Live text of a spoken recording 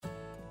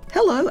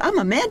Hello, I'm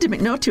Amanda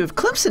McNulty of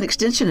Clemson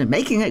Extension and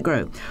Making It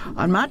Grow.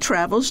 On my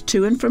travels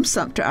to and from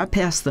Sumter, I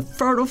passed the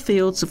fertile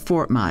fields of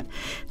Fort Mott.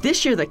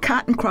 This year, the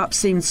cotton crop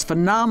seems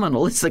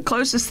phenomenal. It's the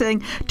closest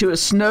thing to a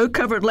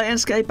snow-covered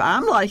landscape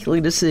I'm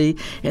likely to see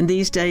in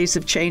these days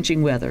of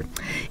changing weather.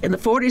 In the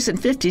 40s and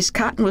 50s,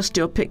 cotton was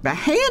still picked by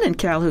hand in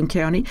Calhoun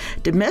County.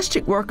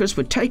 Domestic workers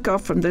would take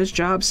off from those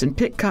jobs and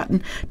pick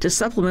cotton to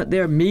supplement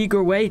their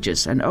meager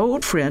wages. An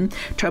old friend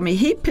told me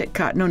he picked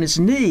cotton on his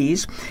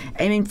knees,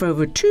 aiming for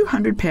over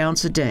 200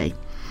 pounds a day.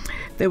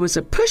 There was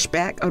a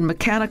pushback on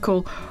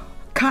mechanical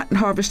cotton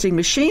harvesting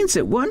machines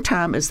at one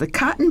time as the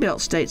Cotton Belt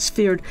states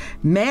feared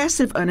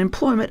massive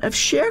unemployment of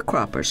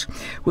sharecroppers.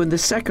 When the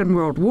Second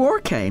World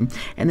War came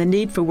and the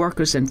need for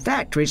workers in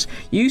factories,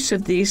 use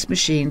of these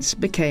machines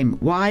became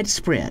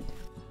widespread.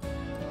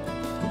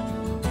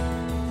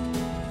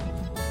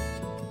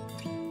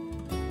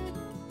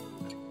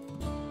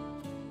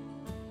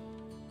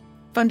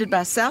 Funded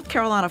by South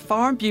Carolina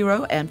Farm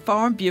Bureau and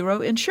Farm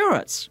Bureau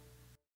Insurance.